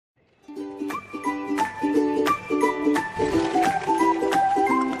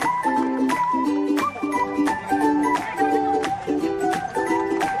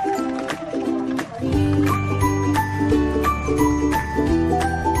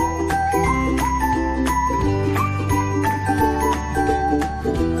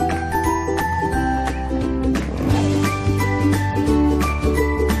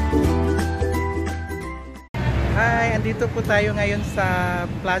po tayo ngayon sa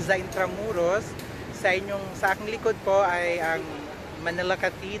Plaza Intramuros. Sa aking likod po ay ang Manila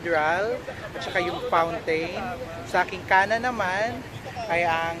Cathedral at saka yung fountain. Sa aking kanan naman ay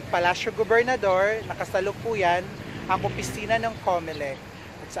ang Palasyo Gobernador, nakasalukuyan ang opisina ng COMELEC.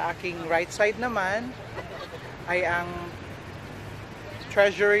 At sa aking right side naman ay ang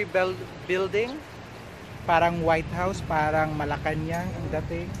Treasury Building, parang White House, parang Malacanang ang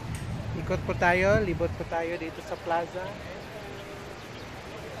dating. Ikot po tayo, libot po tayo dito sa plaza.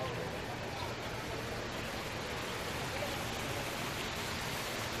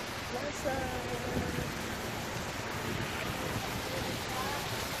 Plaza.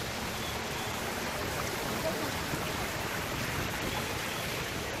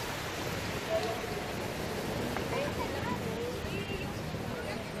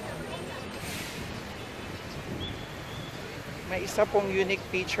 May isa pong unique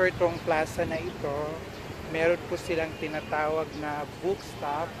feature tong plaza na ito. Meron po silang tinatawag na book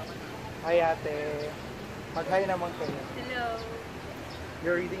stop. Hi ate, mag-hi naman kayo. Hello.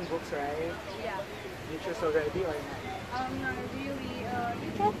 You're reading books, right? Yeah. You choose already or not? Not really.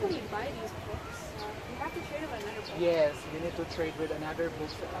 You can't really buy these books. You have to trade with another book. Yes, you need to trade with another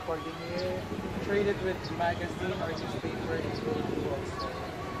book. According here, trade it with magazine or newspaper and books.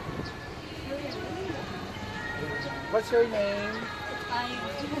 Really amazing. What's your name?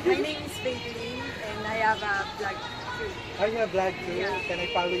 My name is Bailey, and I have a black too. Oh, you have black too? Yeah. Can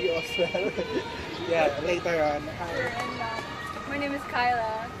I follow you as well? Yeah, later on. Sure, and my name is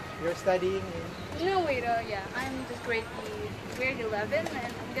Kyla. You're studying in? No, wait, yeah. I'm just grade 11,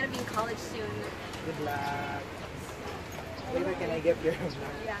 and I'm gonna be in college soon. Good luck. Later, can I get your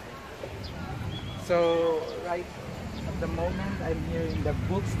vlog? Yeah. So, right at the moment, I'm here in the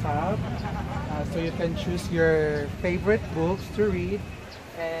book stop. So you can choose your favorite books to read.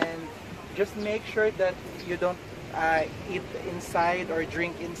 And just make sure that you don't eat inside or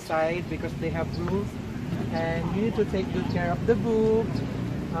drink inside because they have rules. And you need to take good care of the book.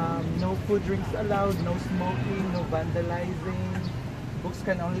 No food drinks allowed, no smoking, no vandalizing. Books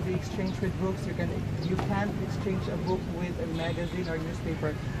can only be exchanged with books. You can't exchange a book with a magazine or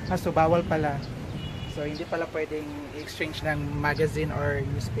newspaper. So bawal pala. So hindi pala pwedeng exchange ng magazine or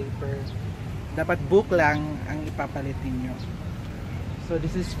newspaper. Dapat book lang ang ipapalit ninyo. So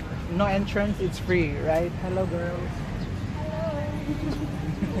this is no entrance, it's free, right? Hello girls. Hello.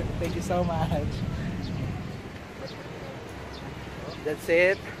 Thank you so much. That's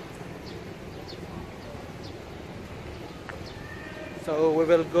it. So we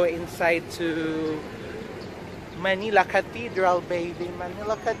will go inside to Manila Cathedral, baby.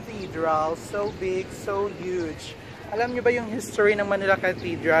 Manila Cathedral. So big, so huge. Alam niyo ba yung history ng Manila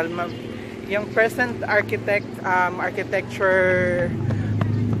Cathedral? Yung present architecture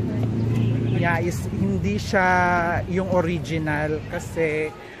niya is hindi siya yung original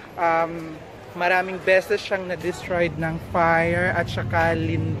kasi maraming beses siyang na-destroyed ng fire at saka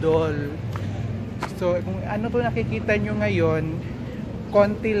lindol. So kung ano to nakikita nyo ngayon,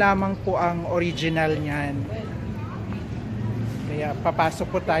 konti lamang po ang original niyan. Kaya papasok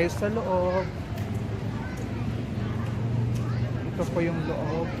po tayo sa loob. Ito po yung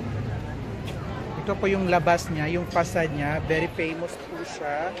loob. Ito po yung labas niya, yung facade niya. Very famous po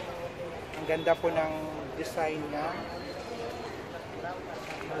siya. Ang ganda po ng design niya.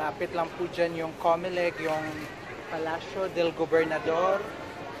 Malapit lang po dyan yung COMELEC, yung Palasyo del Gobernador.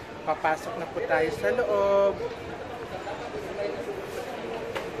 Papasok na po tayo sa loob.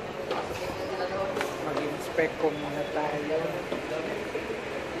 Mag-inspect po muna tayo.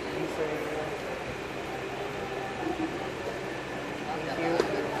 Thank you.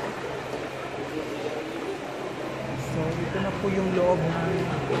 So, ito na po yung loob ng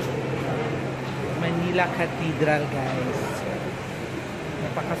Manila Cathedral, guys.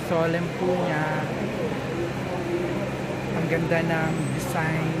 Napaka-solemn po niya. Ang ganda ng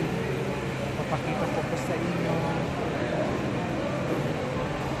design. Papakita ko po sa inyo.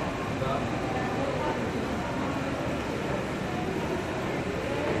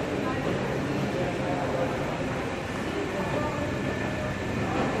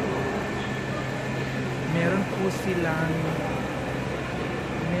 Meron po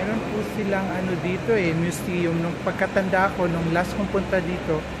silang ano dito museum. Nung pagkatanda ko, nung last kong punta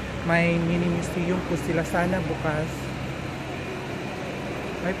dito, may mini museum po sila. Sana bukas.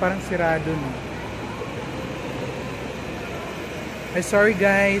 Ay, parang sirado no. Ay, sorry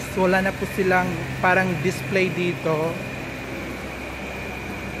guys, wala na po silang parang display dito.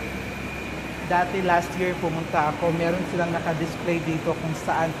 Dati last year pumunta ako, meron silang naka-display dito kung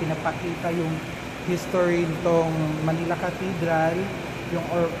saan pinapakita yung history nitong Manila Cathedral, yung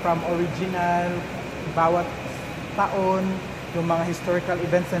from original, bawat taon, yung mga historical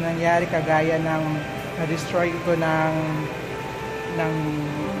events na nangyari kagaya ng na-destroy ito ng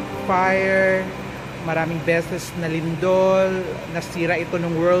fire, maraming beses na lindol, nasira ito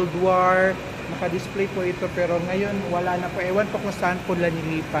ng World War, naka-display po ito pero ngayon wala na po, ewan po kung saan po nila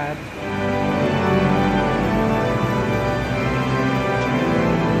nilipat.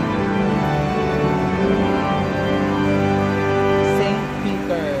 Saint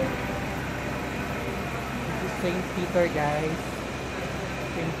Peter. This is Saint Peter, guys.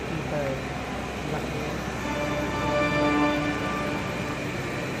 Saint Peter. Laki.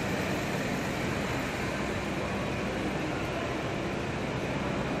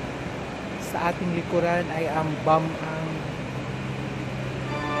 Sa ating likuran ay ang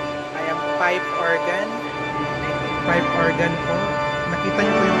pipe organ. Pipe organ po. Nakita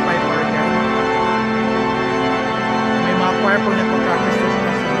niyo po yung pipe organ. May mga choir po na pagkakastos sa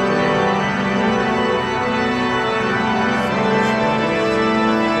kasunod.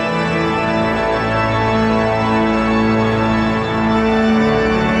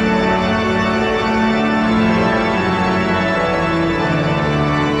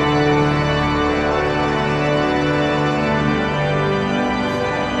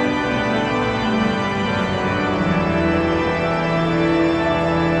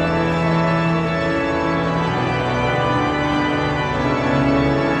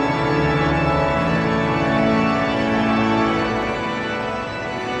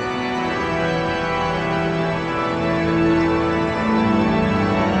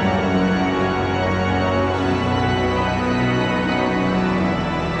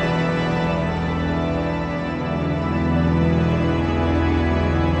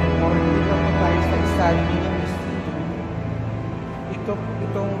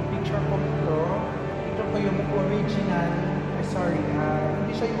 Itong picture po ito po yung original,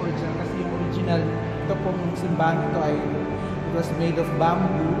 hindi siya yung original kasi yung original, ito pong simbahan ito ay it was made of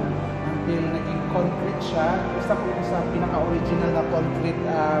bamboo until naging concrete siya. Isa po sa pinaka-original na concrete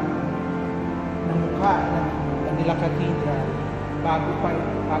na mukha ng Manila Cathedral bago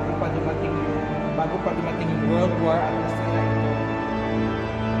pa dumating yung World War at nasira ito.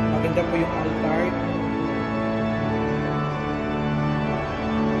 Maganda po yung altar.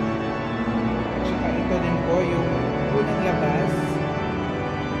 Ito din po yung unang labas.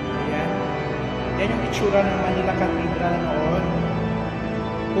 Ayan. Yan yung itsura ng Manila Cathedral noon.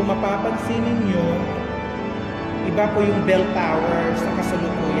 Kung mapapansin ninyo, iba po yung bell tower sa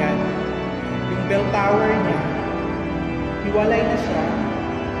kasalukuyan. Yung bell tower niya, hiwalay na siya,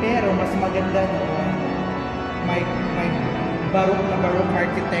 pero mas maganda noon. May baroque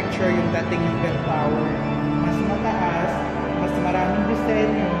architecture yung dating yung bell tower. Mas mataas, mas maraming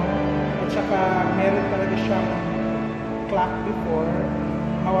disenyo, tsaka meron talaga siyang clock before.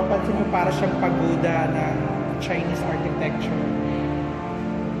 Mapapansin mo para siyang pagoda ng Chinese architecture.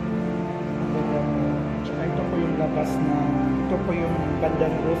 Tsaka ito po yung labas na, ito po yung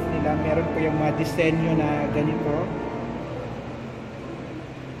bandang roof nila. Meron po yung mga disenyo na ganito.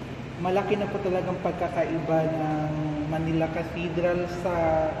 Malaki na po talagang pagkakaiba ng Manila Cathedral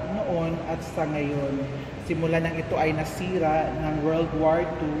sa noon at sa ngayon. Simula nang ito ay nasira ng World War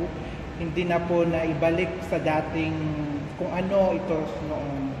II, hindi na po na ibalik sa dating kung ano ito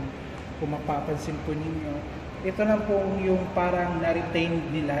noon. Kung mapapansin po ninyo, ito na po yung parang na-retain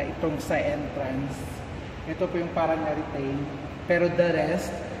nila itong sa entrance. Ito po yung parang na-retain. Pero the rest,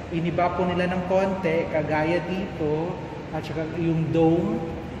 iniba po nila ng konti, kagaya dito, at saka yung dome,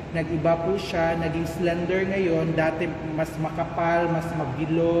 nag-iba po siya, naging slender ngayon. Dati mas makapal, mas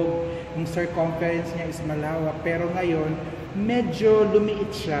mabilog, yung circumference niya is malawak. Pero ngayon, medyo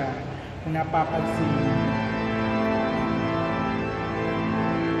lumiit siya. Kung napapansin niyo.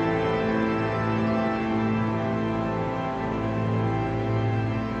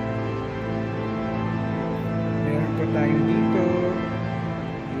 Meron po tayo dito.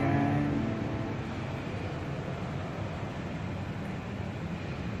 Ayan.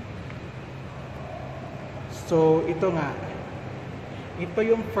 So, ito nga. Ito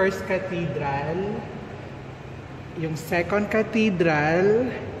yung first cathedral. Yung second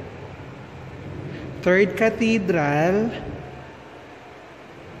cathedral. Third cathedral,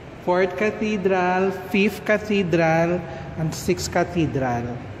 fourth cathedral, fifth cathedral, and sixth cathedral.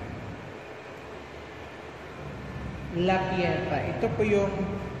 La Pieta. Ito po yung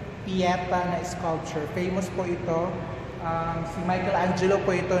Pieta na sculpture. Famous po ito. Si Michelangelo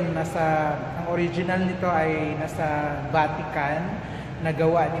po ito, ang original nito ay nasa Vatican.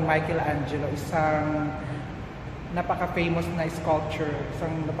 Nagawa ni Michelangelo. Isang napaka-famous na sculpture.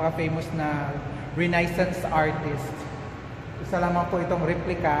 Isang napaka-famous na Renaissance artist. Isa lamang po itong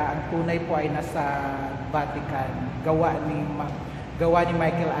replika. Ang tunay po ay nasa Vatican. Gawa ni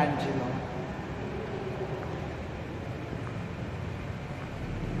Michelangelo.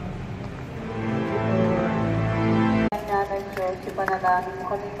 Nanay Diyos, ipanalangin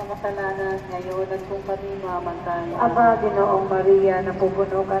mo kami mga kasalanan ngayon at kung kami mamatay. Aba, Ginoong Maria,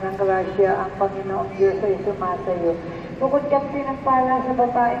 napupuno ka ng grasya, ang Panginoong Diyos ay sumasayo. Bukod kang pinagpala sa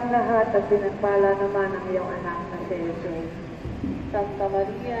babaeng lahat at pinagpala naman ang iyong anak na si Jesus. Santa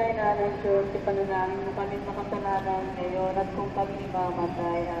Maria, Nanay Diyos, ipanalangin mo kami mga kasalanan ngayon at kung kami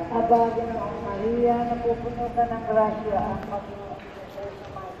mamatay. Aba, Ginoong Maria, napupuno ka ng grasya, ang Panginoong Diyos ay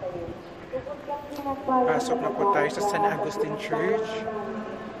sumasayo. Pasok na po tayo sa San Agustin Church.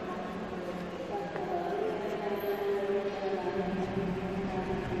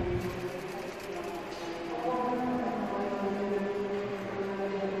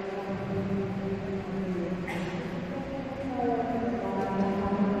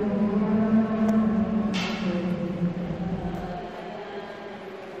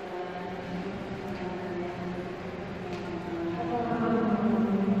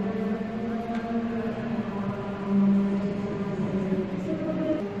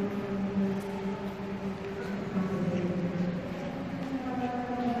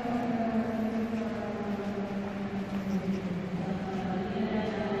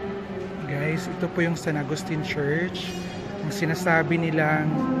 Guys, ito po yung San Agustin Church. Ang sinasabi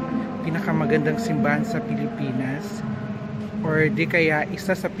nilang pinakamagandang simbahan sa Pilipinas, or di kaya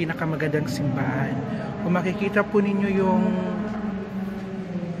isa sa pinakamagandang simbahan. Kung makikita po ninyo yung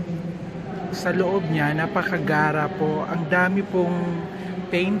sa loob niya, napakagara po. Ang dami pong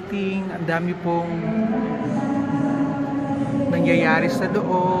painting, ang dami pong nangyayari sa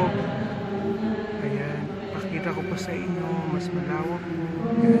loob. Ayan, pakita ko po sa inyo, mas malawak po.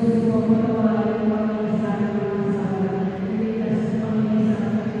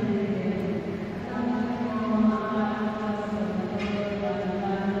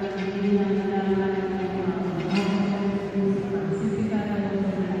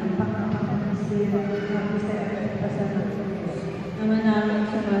 Ama namin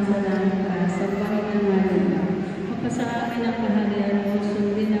sumasalanan ka sa Panginoon mo. Magpasa amin ang kaharian mo,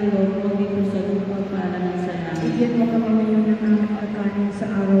 sundin ang loob mo dito sa lupa para ng salamat. Bigyan mo kami ngayon ng aming pagkain sa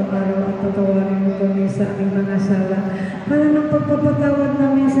araw-araw at patawarin mo kami sa aming mga sala. Para ng pagpapatawad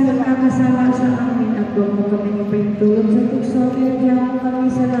namin sa nagkakasala sa amin at huwag mo kami mapahintulog sa tukso at mo kami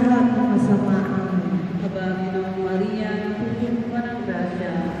sa lahat ng masama. Aba, Ginoong Maria, napupuno ka ng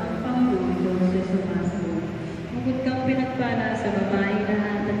grasya, ang Panginoong Diyos ay sumasayo. Bukod kang pinagpala sa babae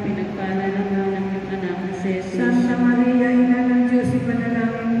lahat at pinagpala naman ang anak na si Jesus. Santa Maria, Ina ng Diyos,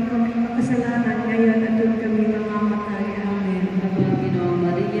 ipanalangin mo kami makasalanan ngayon at doon kami mamamatay. Amen. Aba, Ginoong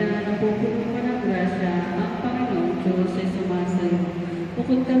Maria, napupuno ka ng grasya, ang Panginoong Diyos ay sumasayo.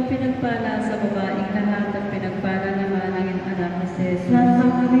 Bukod kang pinagpala sa babaeng lahat at pinagpala naman ang anak na si Jesus. Santa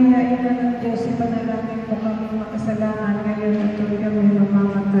Maria, Ina ng Diyos, ipanalangin mo kami makasalanan ngayon at doon kami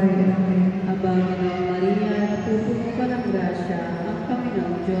mamamatay. Amen. Aba, Ginoong Maria, napupuno ka ng grasya, ang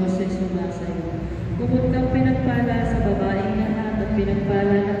Panginoong Diyos ay sumasayo. Bukod kang pinagpala sa babaeng lahat at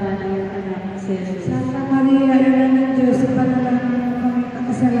pinagpala naman ang iyong anak na si Jesus. Santa Maria, Ina ng Diyos, ipanalangin mo kami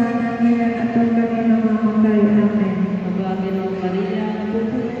makasalanan ngayon at huwag kami mamamatay. Amen. Aba, Ginoong Maria,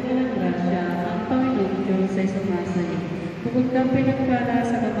 napupuno ka ng grasya, ang Panginoong Diyos ay sumasayo. Bukod kang pinagpala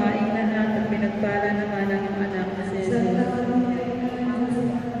sa babaeng lahat at pinagpala naman ang iyong anak na si Jesus. Santa Maria,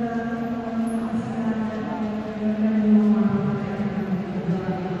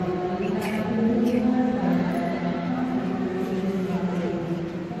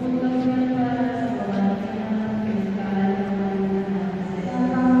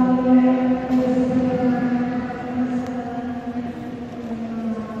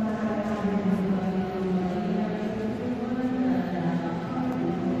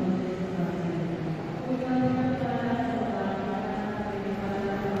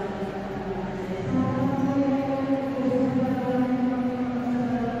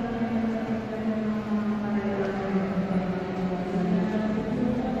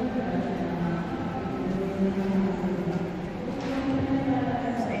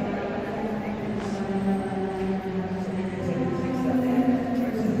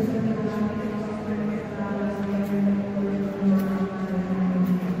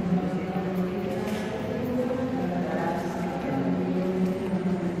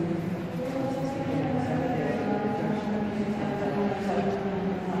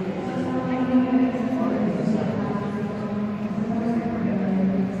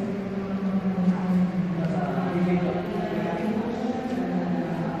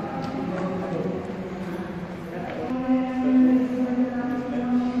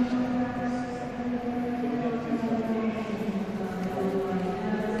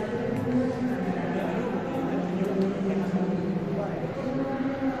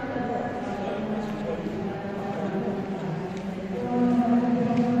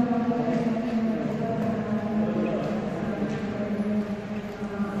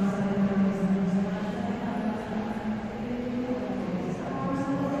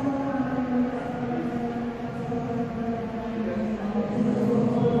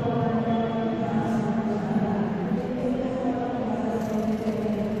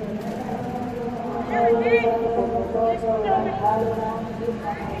 Ang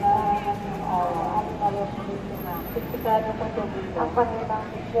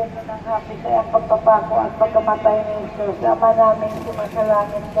Panginoong Disyerno ng hapit ay ang pagpapako at pagkamatay ni Jesus. Ama namin,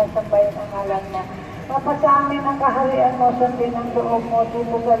 sumasalangit ka sa bayan ng ngalan mo. Mapasa amin ang kaharian mo, sundin ang loob mo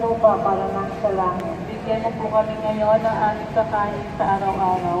dito sa lupa para nang sa langit. Bigyan mo po kami ngayon ng aming kakain sa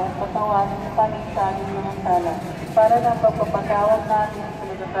araw-araw at patawarin mo kami sa aming mga sala para na pagpapatawad namin sa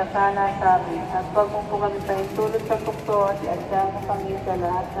nagkakasala sa amin at wag mo po kami paintulot sa tukso at iadya mo kami sa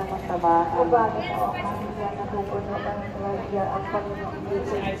lahat ng masama. O bakit mo ang aming yan napupuno ng grasya ang Panginoong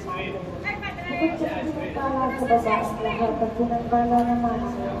Jesus. Bukod sa pinagpala sa baba ang lahat at pinagpala naman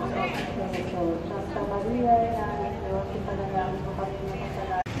ang iyong Espiritu. Santa Maria, Ina ng Diyos, ipanalangin mo kami ng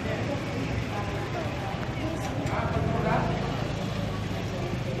masalanan.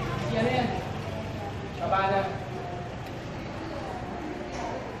 Yan yan. Kabalan.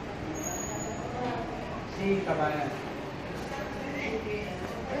 Si kabalan.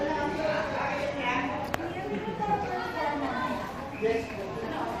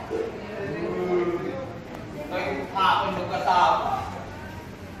 Tayo ako magkasama.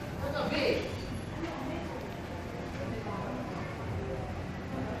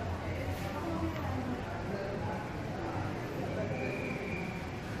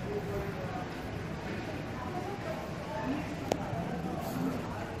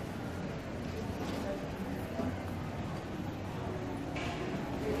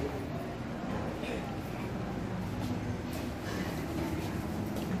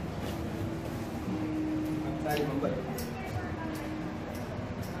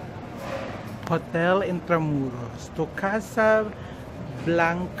 Hotel Intramuros to Casa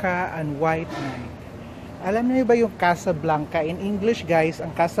Blanca and White Night. Alam niyo ba yung Casa Blanca? In English guys,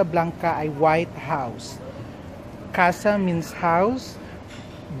 ang Casa Blanca ay White House. Casa means house,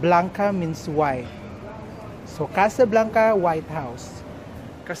 Blanca means white. So Casa Blanca, White House.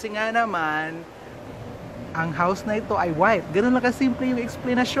 Kasi nga naman, ang house na ito ay white. Ganun lang kasimple yung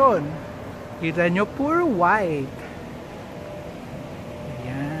explanation. Kita nyo, pure white.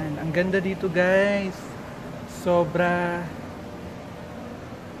 Ayan, ang ganda dito guys. Sobra.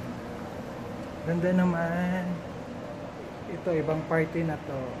 Ganda naman. Ito, ibang party na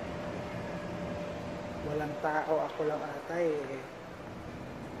to. Walang tao, ako lang ata eh.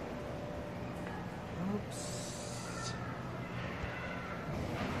 Oops.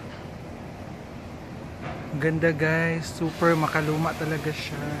 Ang ganda guys, super makaluma talaga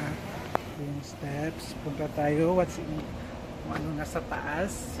siya. Yung steps, punta tayo, kung ano nasa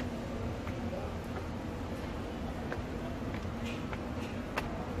taas.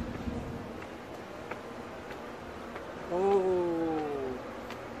 Oh.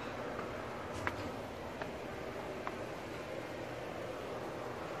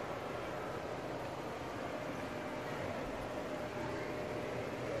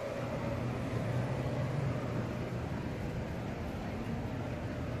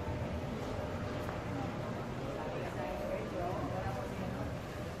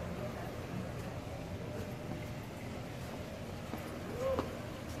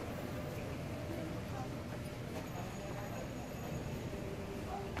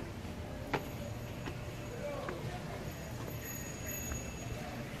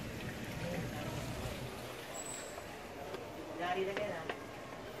 Lari na kaya na. 1,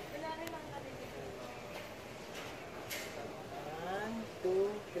 2,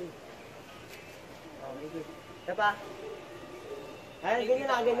 3. Okay, good. Ito pa. Ay, ganyan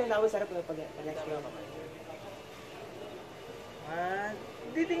na, ganyan na. Sarap na pag-next ko. 1,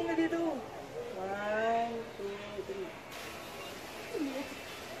 hindi, tingin na dito. 1, 2, 3.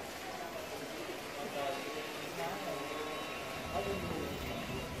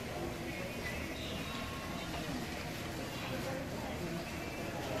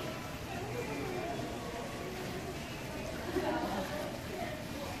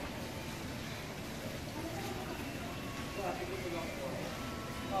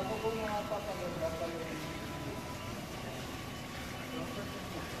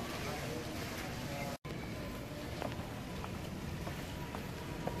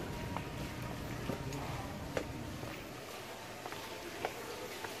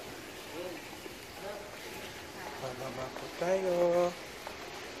 Bababa po tayo.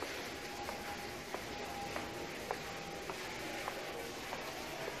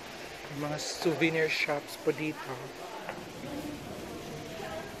 Mga souvenir shops po dito.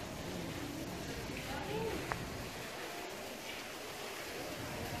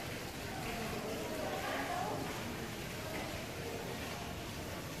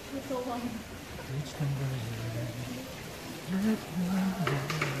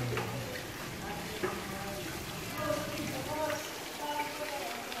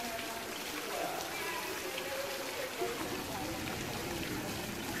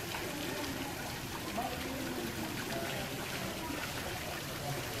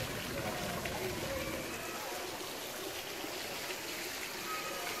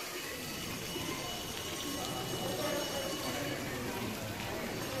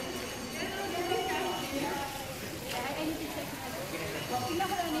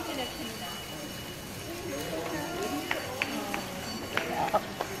 sila kanina.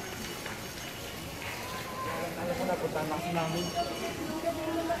 Ano ko na punta na kasi namin.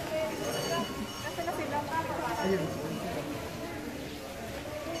 Nasaan na sila? Ayun.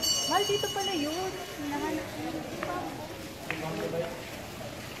 Mahal, dito pala yun. Hinahanap ko.